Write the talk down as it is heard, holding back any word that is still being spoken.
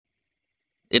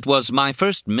It was my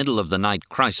first middle-of-the-night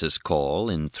crisis call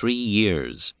in 3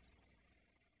 years.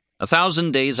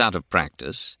 1,000 days out of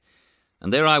practice,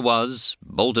 and there I was,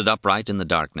 bolted upright in the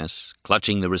darkness,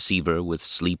 clutching the receiver with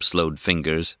sleep-slowed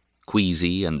fingers,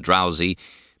 queasy and drowsy,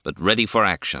 but ready for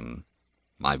action.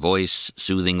 My voice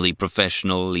soothingly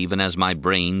professional even as my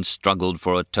brain struggled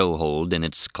for a toehold in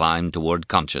its climb toward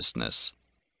consciousness,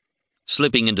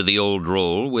 slipping into the old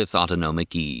role with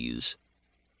autonomic ease.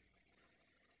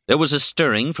 There was a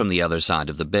stirring from the other side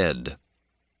of the bed.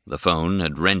 The phone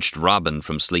had wrenched Robin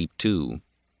from sleep, too.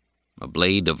 A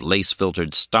blade of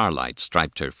lace-filtered starlight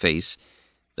striped her face,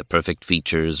 the perfect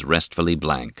features restfully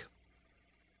blank.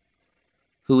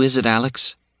 "Who is it,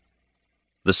 Alex?"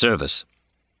 "The service."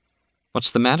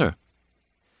 "What's the matter?"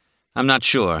 "I'm not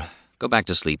sure. Go back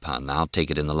to sleep, hon. I'll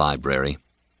take it in the library."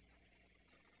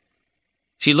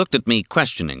 She looked at me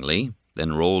questioningly,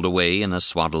 then rolled away in a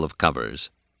swaddle of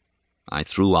covers. I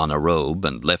threw on a robe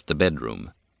and left the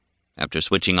bedroom. After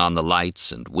switching on the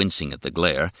lights and wincing at the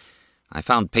glare, I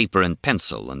found paper and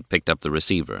pencil and picked up the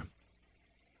receiver.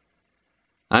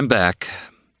 "I'm back."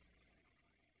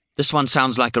 "This one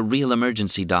sounds like a real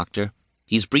emergency, Doctor.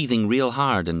 He's breathing real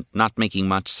hard and not making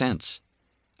much sense.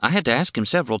 I had to ask him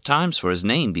several times for his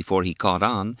name before he caught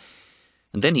on,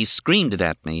 and then he screamed it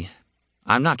at me.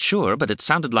 I'm not sure, but it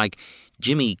sounded like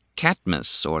Jimmy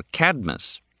Cadmus or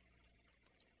Cadmus."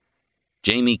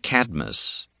 Jamie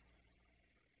Cadmus.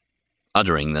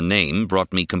 Uttering the name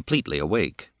brought me completely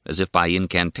awake, as if by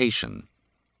incantation.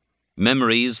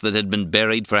 Memories that had been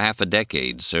buried for half a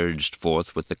decade surged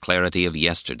forth with the clarity of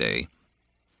yesterday.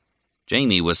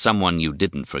 Jamie was someone you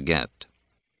didn't forget.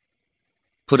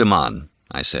 "Put him on,"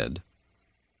 I said.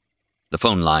 The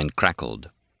phone line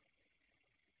crackled.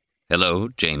 "Hello,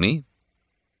 Jamie?"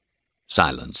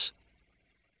 Silence.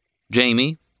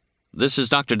 "Jamie, this is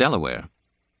Dr. Delaware."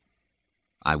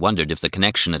 I wondered if the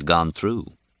connection had gone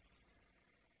through.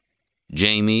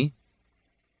 "Jamie?"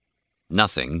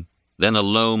 Nothing, then a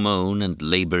low moan and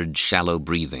labored, shallow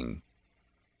breathing.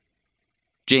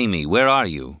 "Jamie, where are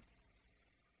you?"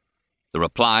 The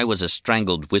reply was a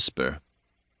strangled whisper.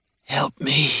 "Help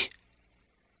me."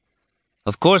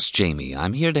 "Of course, Jamie.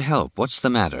 I'm here to help. What's the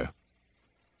matter?"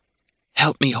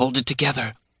 "Help me hold it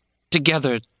together.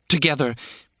 Together.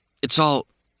 It's all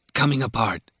coming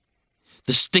apart.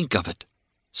 The stink of it.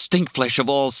 Stinkflesh of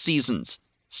all seasons.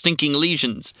 Stinking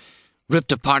lesions.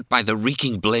 Ripped apart by the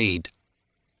reeking blade."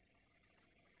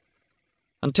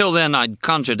 Until then, I'd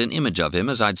conjured an image of him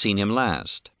as I'd seen him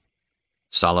last.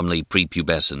 Solemnly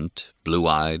prepubescent,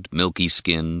 blue-eyed,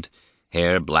 milky-skinned,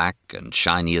 hair black and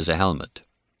shiny as a helmet.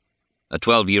 A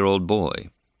 12-year-old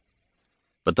boy.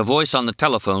 But the voice on the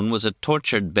telephone was a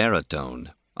tortured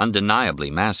baritone,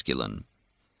 undeniably masculine.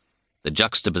 The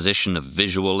juxtaposition of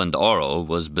visual and oral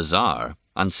was bizarre,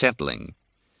 unsettling.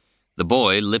 The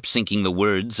boy lip-syncing the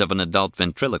words of an adult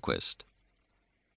ventriloquist.